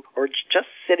you or just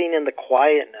sitting in the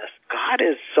quietness. God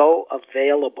is so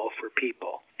available for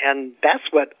people. And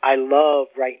that's what I love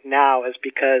right now, is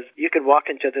because you could walk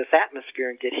into this atmosphere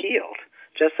and get healed.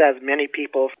 Just as many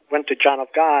people went to John of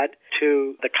God,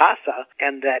 to the Casa,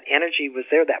 and that energy was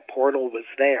there, that portal was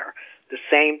there. The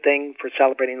same thing for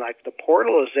Celebrating Life. The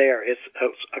portal is there. It's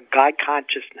a God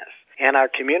consciousness. And our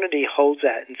community holds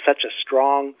that in such a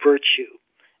strong virtue.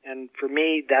 And for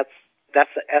me, that's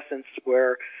the essence,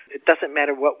 where it doesn't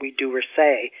matter what we do or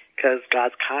say, because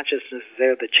God's consciousness is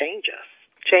there to change us.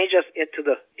 Change us into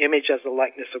the image as the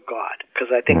likeness of God, because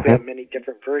I think we have many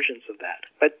different versions of that.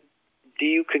 But Do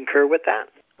you concur with that?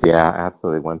 Yeah,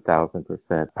 absolutely,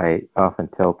 1,000%. I often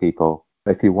tell people,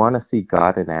 if you want to see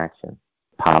God in action,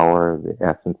 power, the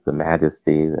essence, the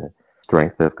majesty, the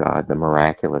strength of God, the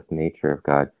miraculous nature of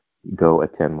God, go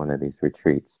attend one of these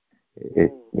retreats.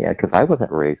 Because I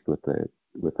wasn't raised with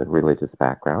a religious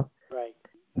background, right?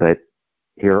 But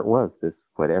here it was, this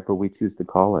whatever we choose to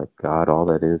call it, God, all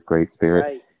that is, Great Spirit.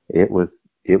 Right. It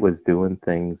was doing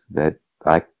things that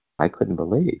I couldn't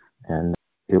believe, and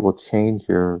it will change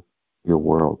your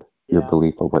world, your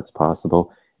belief of what's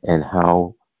possible, and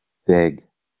how big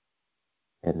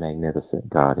and magnificent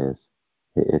God is.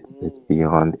 It's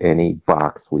beyond any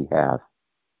box we have,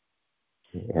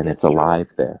 and it's alive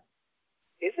there.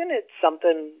 Isn't it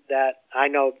something that I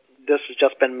know? This has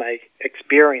just been my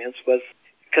experience, was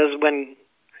because when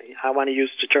I want to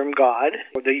use the term God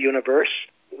or the universe,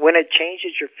 when it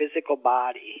changes your physical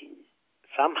body,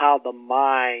 somehow the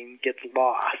mind gets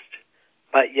lost,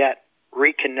 but yet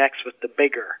reconnects with the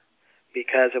bigger.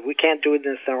 Because if we can't do it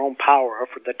in our own power,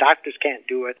 if the doctors can't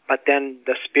do it, but then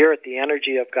the spirit, the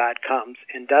energy of God comes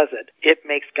and does it, it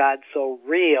makes God so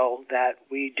real that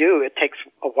we do. It takes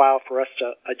a while for us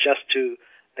to adjust to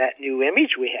that new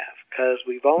image we have, because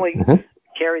we've only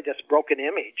carried this broken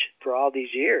image for all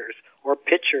these years, or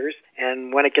pictures,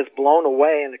 and when it gets blown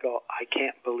away and they go, I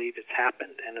can't believe it's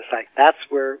happened. And it's like, that's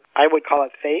where I would call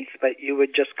it faith, but you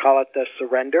would just call it the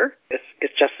surrender.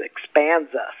 It just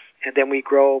expands us, and then we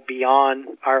grow beyond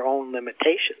our own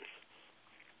limitations.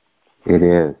 It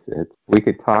is. We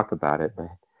could talk about it, but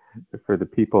for the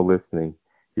people listening,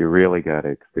 you really got to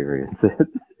experience it.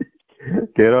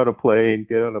 Get on a plane,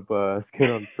 get on a bus,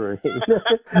 get on a train,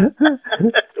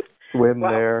 swim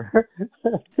there.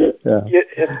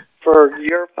 For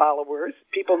your followers,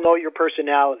 people know your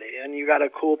personality, and you got a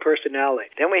cool personality.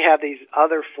 Then we have these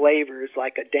other flavors,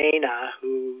 like a Dana,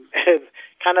 who is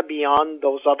kind of beyond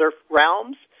those other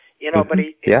realms, but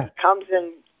he comes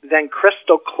in then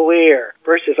crystal clear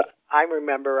versus... I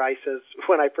remember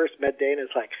when I first met Dana,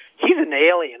 it's like, he's an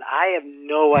alien. I have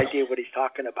no idea what he's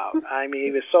talking about. I mean,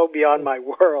 he was so beyond my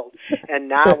world. And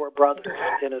now we're brothers.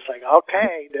 And it's like,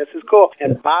 okay, this is cool.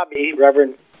 And Bobby,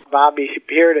 Reverend Bobby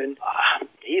Bearden,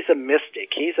 he's a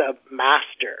mystic. He's a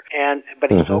master. But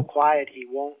he's so quiet, he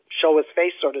won't show his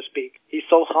face, so to speak. He's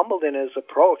so humbled in his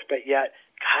approach, but yet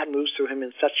God moves through him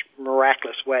in such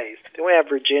miraculous ways. Then we have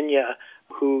Virginia,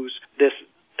 who's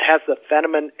has the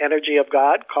feminine energy of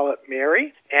God, call it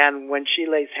Mary, and when she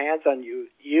lays hands on you,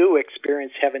 you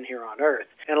experience heaven here on earth.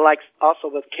 And like also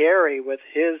with Carrie, with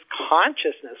his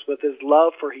consciousness, with his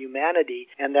love for humanity,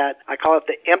 and that, I call it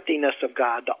the emptiness of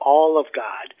God, the all of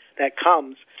God that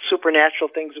comes,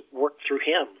 supernatural things work through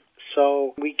him.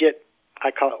 So we get, I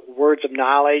call it words of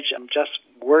knowledge, just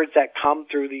words that come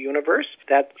through the universe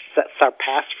that sets our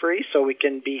past free so we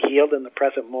can be healed in the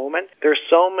present moment. There's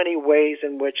so many ways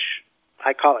in which,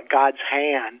 I call it God's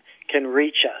hand, can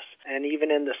reach us. And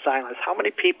even in the silence, how many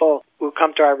people who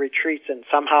come to our retreats and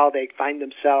somehow they find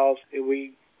themselves,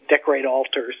 we decorate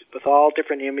altars with all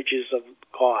different images of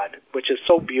God, which is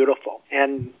so beautiful.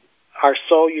 And our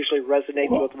soul usually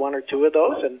resonates with one or two of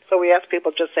those. And so we ask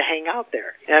people just to hang out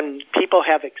there. And people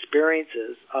have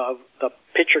experiences of the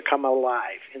picture come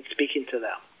alive and speaking to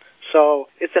them. So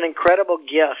it's an incredible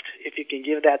gift if you can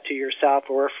give that to yourself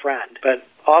or a friend. But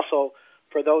also,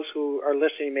 for those who are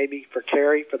listening, maybe for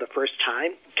Carrie for the first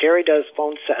time, Carrie does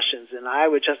phone sessions, and I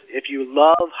would just, if you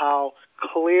love how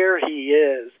clear he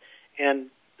is and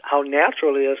how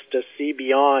natural it is to see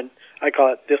beyond, I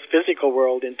call it this physical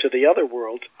world into the other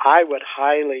world, I would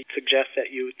highly suggest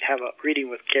that you have a reading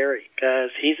with Carrie, because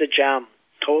he's a gem,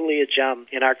 totally a gem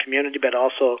in our community, but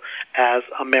also as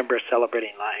a member of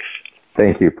Celebrating Life.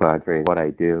 Thank you, Padre. What I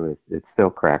do it still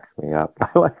cracks me up.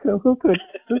 I'm like, who could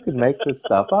make this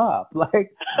stuff up?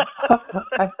 Like,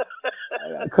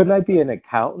 couldn't I be an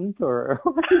accountant or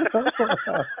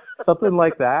something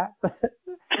like that?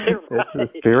 The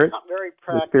spirit, very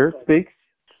the spirit speaks.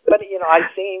 But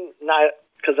I've seen,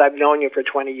 because I've known you for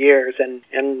 20 years, and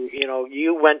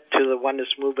you went to the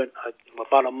Oneness Movement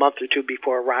about a month or two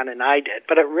before Ron and I did.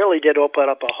 But it really did open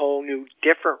up a whole new,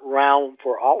 different realm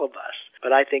for all of us.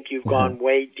 But I think you've gone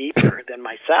way deeper than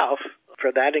myself,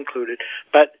 for that included.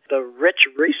 But the rich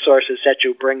resources that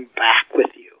you bring back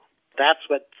with you, that's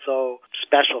what's so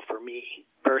special for me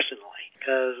personally,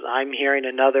 because I'm hearing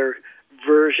another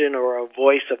version or a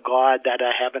voice of God that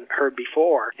I haven't heard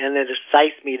before, and it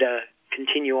excites me to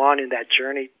continue on in that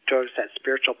journey towards that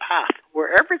spiritual path,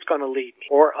 wherever it's going to lead me,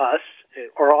 or us,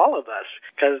 or all of us,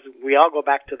 because we all go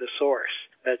back to the source.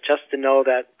 But just to know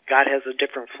that God has a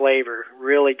different flavor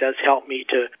really does help me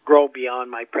to grow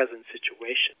beyond my present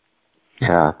situation.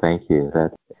 Yeah, thank you.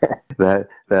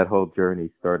 that whole journey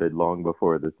started long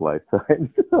before this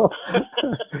lifetime. So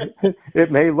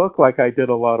it may look like I did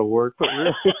a lot of work, but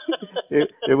really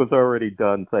it was already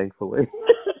done, thankfully.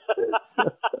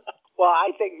 Well,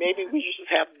 I think maybe we should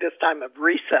have this time of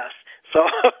recess. So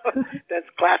that's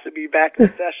class to be back in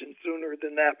session sooner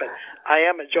than that. But I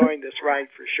am enjoying this ride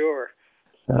for sure.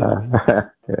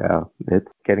 Yeah,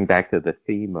 it's getting back to the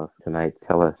theme of tonight's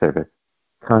teleservice.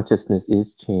 Consciousness is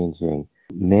changing.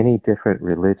 Many different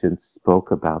religions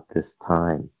spoke about this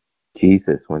time.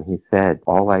 Jesus, when he said,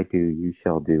 "All I do, you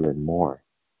shall do, and more."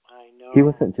 I know. He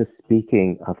wasn't just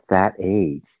speaking of that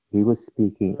age. He was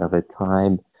speaking of a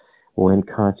time when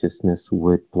consciousness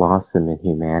would blossom in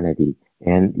humanity.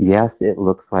 And yes, it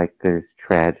looks like there's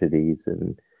tragedies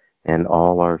and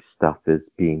all our stuff is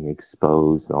being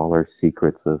exposed, all our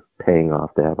secrets of paying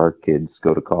off to have our kids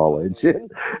go to college,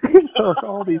 and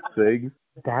all these things.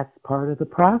 That's part of the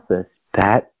process.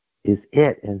 That is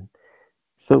it. And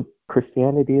so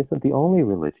Christianity isn't the only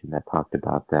religion that talked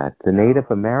about that. The Native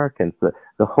Americans,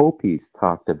 the Hopis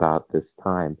talked about this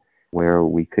time where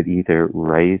we could either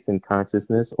raise in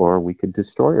consciousness or we could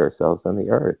destroy ourselves on the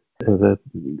earth. The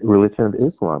religion of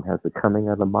Islam has the coming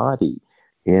of the Mahdi.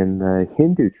 In the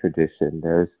Hindu tradition,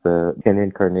 there's the 10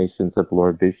 incarnations of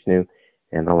Lord Vishnu,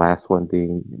 and the last one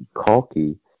being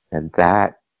Kalki. And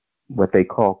that, what they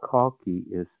call Kalki,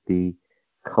 is the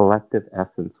collective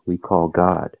essence we call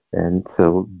God. And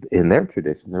so in their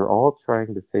tradition, they're all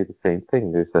trying to say the same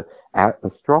thing.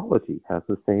 Astrology has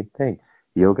the same thing.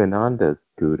 Yogananda's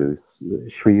guru,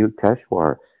 Sri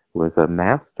Yukteswar, was a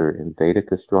master in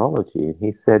Vedic astrology, and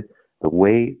he said the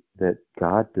way that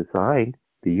God designed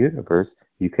the universe,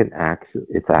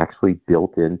 it's actually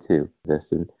built into this.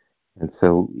 And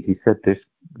so he said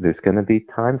there's going to be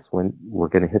times when we're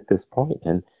going to hit this point,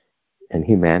 and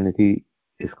humanity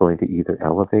is going to either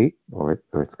elevate or it's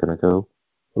going to go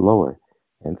lower.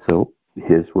 And so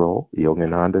his role,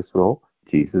 Yogananda's role,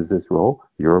 Jesus' role,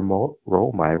 your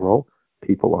role, my role,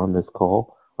 people on this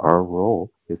call, our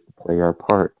role is to play our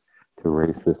part to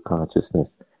raise this consciousness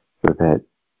so that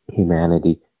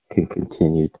humanity can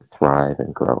continue to thrive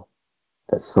and grow,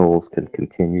 that souls can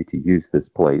continue to use this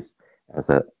place as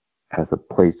a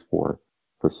place for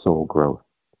soul growth.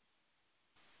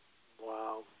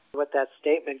 Wow. With that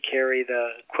statement, Carrie, the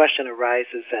question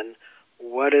arises, and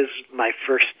what is my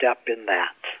first step in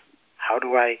that? How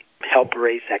do I help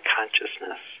raise that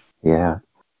consciousness? Yeah.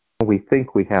 We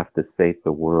think we have to save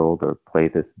the world or play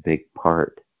this big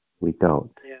part. We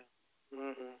don't. Yeah.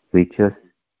 Mm-hmm.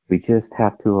 We just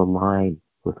have to align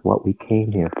with what we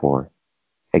came here for.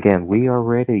 Again, we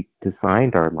already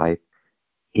designed our life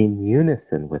in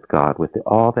unison with God, with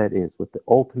all that is, with the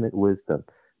ultimate wisdom,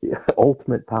 the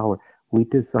ultimate power. We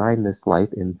designed this life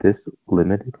in this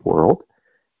limited world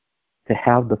to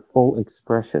have the full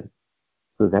expression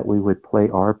so that we would play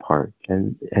our part.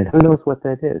 And who knows what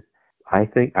that is? I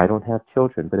think I don't have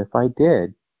children, but if I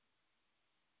did,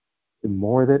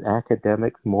 more than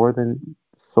academics, more than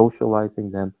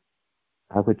socializing them,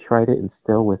 I would try to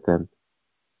instill with them,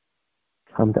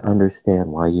 come to understand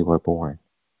why you were born,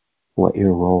 what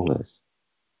your role is,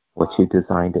 what you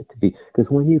designed it to be.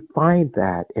 Because when you find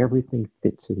that, everything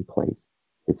fits in place.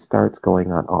 It starts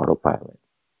going on autopilot.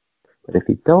 But if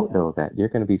you don't know that, you're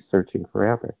going to be searching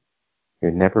forever.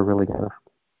 You're never really going to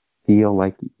feel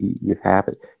like you have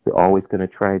it. You're always going to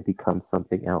try and become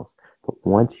something else. But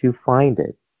once you find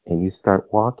it and you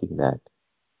start walking that,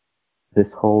 this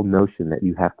whole notion that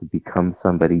you have to become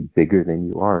somebody bigger than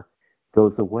you are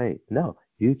goes away. No,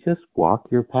 you just walk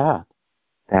your path.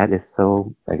 That is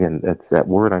so, again, that's that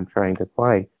word I'm trying to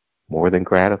find. More than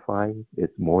gratifying.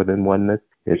 It's more than oneness.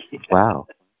 It's, wow,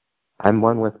 I'm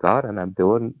one with God and I'm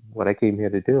doing what I came here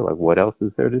to do. Like, what else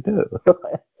is there to do?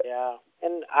 Yeah.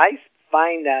 And I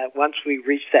find that once we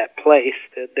reach that place,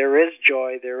 that there is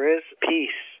joy, there is peace,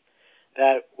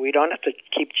 that we don't have to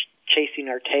keep chasing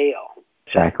our tail.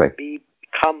 Exactly.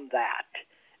 Become that.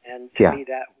 And to me,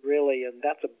 that really, and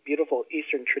that's a beautiful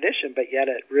Eastern tradition, but yet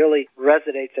it really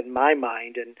resonates in my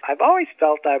mind. And I've always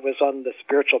felt I was on the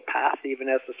spiritual path, even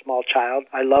as a small child.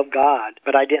 I love God,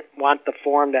 but I didn't want the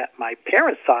form that my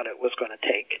parents thought it was going to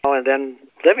take. And then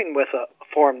living with a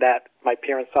form that my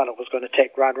parents thought it was going to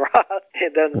take, Ron Ra.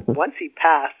 And then once he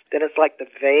passed, then it's like the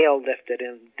veil lifted,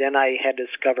 and then I had to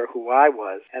discover who I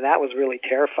was. And that was really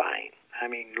terrifying. I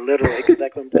mean, literally, because I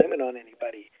couldn't blame it on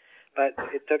anybody. But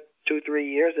it took 2-3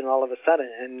 years, and all of a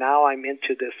sudden, and now I'm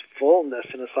into this fullness,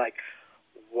 and it's like,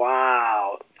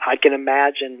 wow. I can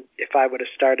imagine if I would have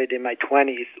started in my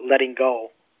 20s letting go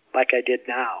like I did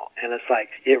now. And it's like,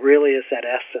 it really is that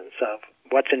essence of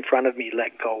what's in front of me,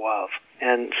 let go of,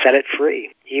 and set it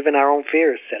free. Even our own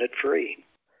fears, set it free.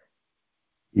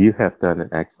 You have done an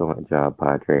excellent job,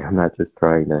 Padre. I'm not just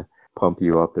trying to pump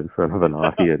you up in front of an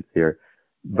audience here,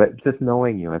 but just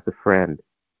knowing you as a friend,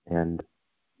 and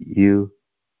you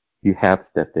you have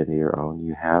stepped into your own.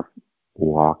 You have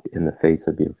walked in the face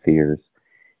of your fears,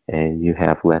 and you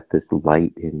have let this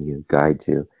light in you guide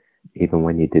you, even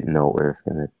when you didn't know where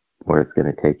it's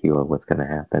gonna take you or what's gonna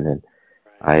happen. And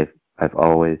I've I've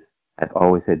always I've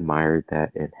always admired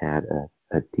that and had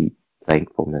a deep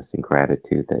thankfulness and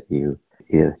gratitude that you've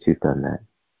done that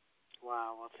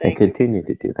Wow. Well, and thank you. continue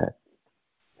to do that.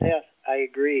 Yeah. Yes, I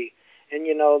agree. And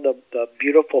the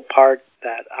beautiful part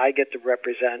that I get to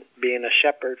represent being a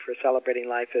shepherd for Celebrating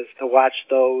Life is to watch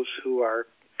those who are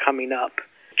coming up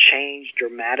change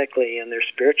dramatically in their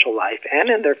spiritual life and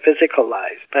in their physical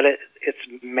lives. But it's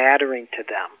mattering to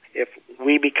them. If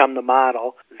we become the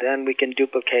model, then we can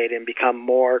duplicate and become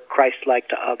more Christ-like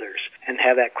to others and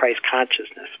have that Christ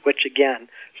consciousness, which again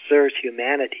serves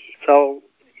humanity. So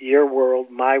your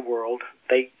world, my world,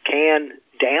 they can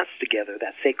dance together,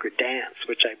 that sacred dance,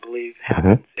 which I believe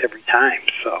happens every time.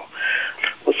 So,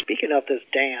 well, speaking of this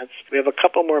dance, we have a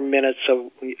couple more minutes,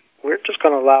 so we're just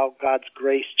going to allow God's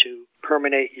grace to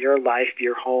permeate your life,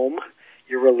 your home,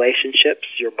 your relationships,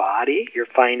 your body, your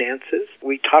finances.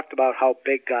 We talked about how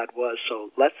big God was,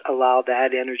 so let's allow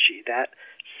that energy, that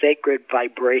sacred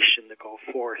vibration to go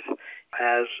forth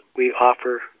as we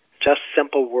offer just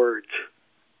simple words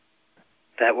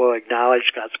that will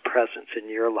acknowledge God's presence in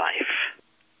your life,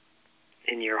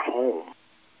 in your home,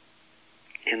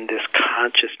 in this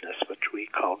consciousness which we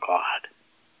call God.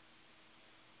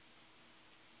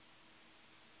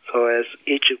 So as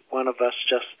each one of us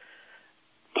just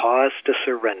pause to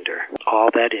surrender all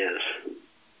that is,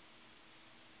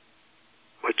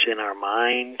 which in our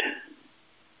mind,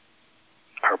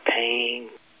 our pain,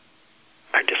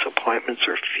 our disappointments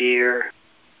or fear,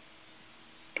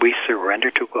 we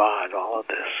surrender to God all of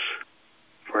this,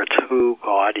 for it's who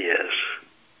God is,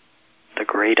 the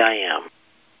great I am,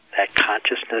 that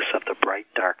consciousness of the bright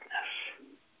darkness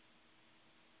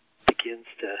begins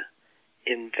to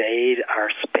invade our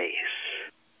space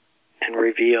and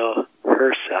reveal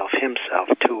himself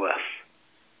to us.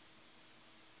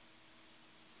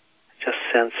 Just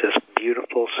sense this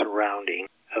beautiful surrounding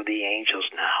of the angels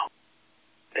now.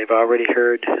 They've already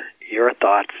heard your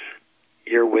thoughts,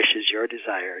 your wishes, your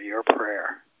desire, your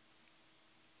prayer.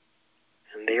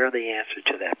 And they are the answer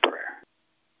to that prayer.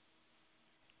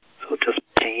 So just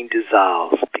pain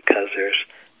dissolves because there's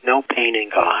no pain in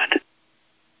God,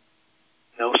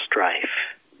 no strife,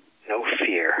 no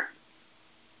fear,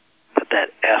 but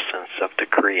that essence of the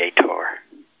Creator.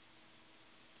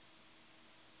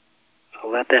 So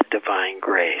let that divine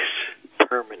grace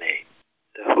permeate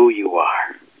the who you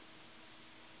are,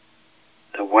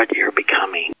 the what you're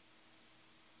becoming,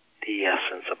 the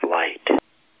essence of light.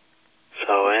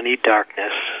 So any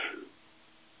darkness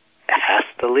has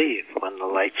to leave when the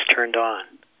light's turned on.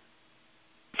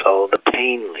 So the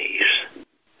pain leaves,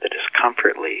 the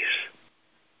discomfort leaves,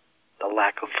 the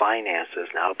lack of finances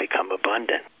now become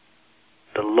abundant.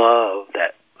 The love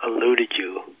that eluded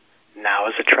you now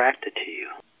is attracted to you.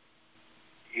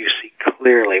 You see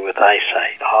clearly with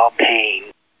eyesight. All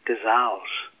pain dissolves.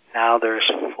 Now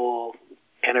there's full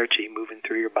energy moving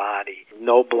through your body.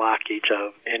 No blockage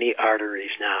of any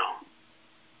arteries now.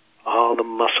 All the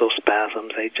muscle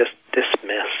spasms, they just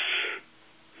dismiss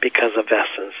because of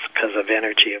essence, because of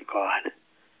energy of God.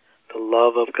 The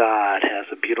love of God has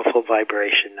a beautiful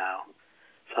vibration now.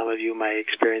 Some of you might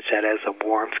experience that as a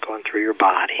warmth going through your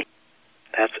body.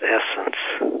 That's essence.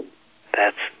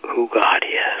 That's who God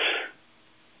is.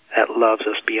 That loves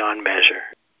us beyond measure.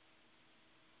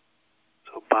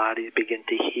 So bodies begin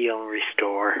to heal and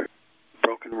restore.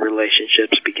 Broken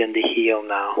relationships begin to heal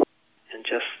now. And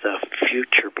just the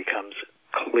future becomes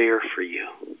clear for you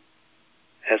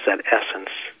as that essence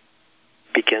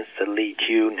begins to lead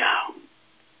you now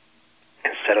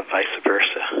instead of vice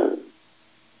versa.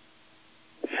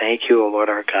 Thank you, O Lord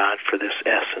our God, for this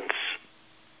essence,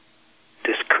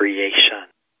 this creation,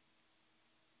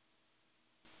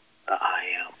 the I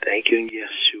am. Thank you,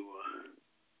 Yeshua.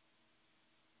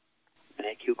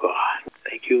 Thank you, God.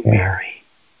 Thank you, Mary.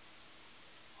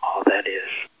 All that is.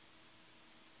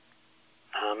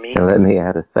 Amen. Now let me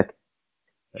add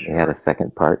a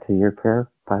second part to your prayer,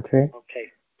 Padre.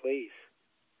 Okay, please.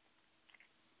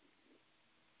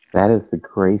 That is the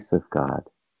grace of God.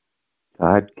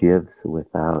 God gives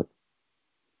without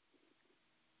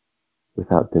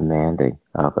demanding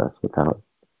of us,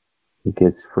 He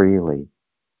gives freely.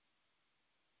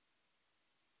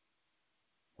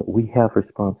 But we have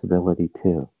responsibility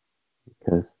too,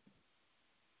 because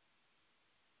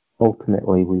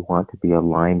ultimately we want to be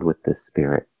aligned with the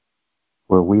Spirit.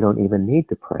 where we don't even need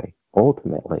to pray.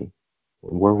 Ultimately,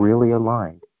 when we're really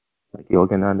aligned, like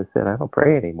Yogananda said, I don't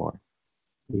pray anymore.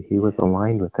 He was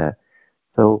aligned with that.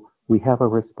 So we have a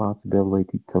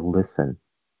responsibility to listen.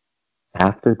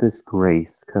 After this grace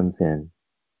comes in,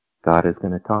 God is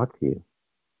going to talk to you,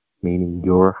 meaning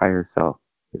your higher self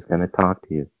is going to talk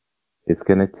to you. It's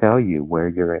going to tell you where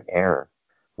you're in error,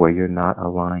 where you're not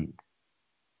aligned,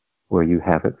 where you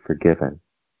haven't forgiven,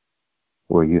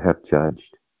 where you have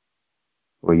judged,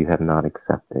 where you have not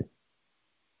accepted.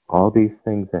 All these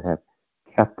things that have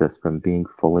kept us from being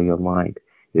fully aligned,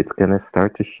 it's going to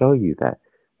start to show you that.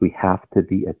 We have to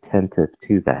be attentive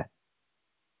to that.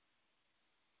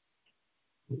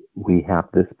 We have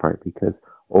this part because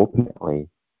ultimately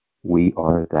we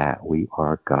are that. We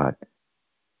are God.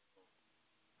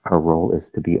 Our role is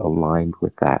to be aligned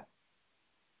with that,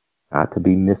 not to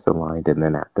be misaligned and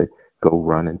then have to go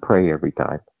run and pray every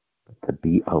time, but to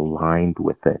be aligned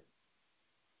with it.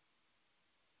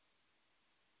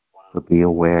 So be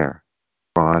aware.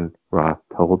 Ron Roth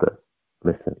told us,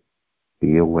 listen,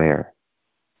 be aware.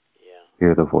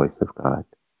 Hear the voice of God.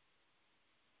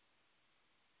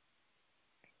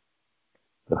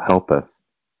 So help us,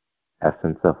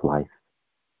 essence of life,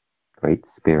 Great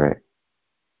Spirit,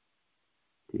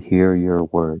 to hear your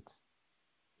words,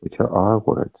 which are our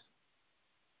words,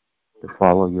 to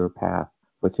follow your path,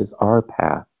 which is our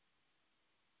path,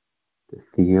 to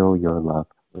feel your love,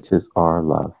 which is our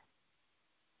love.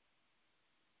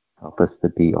 Help us to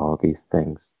be all these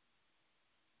things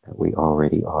that we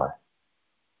already are.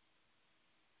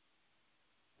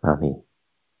 Amen.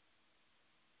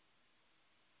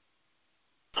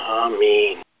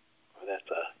 Amen. Well, that's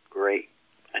a great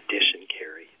addition,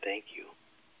 Carrie. Thank you.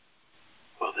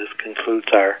 Well, this concludes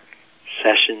our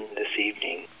session this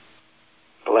evening.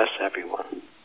 Bless everyone.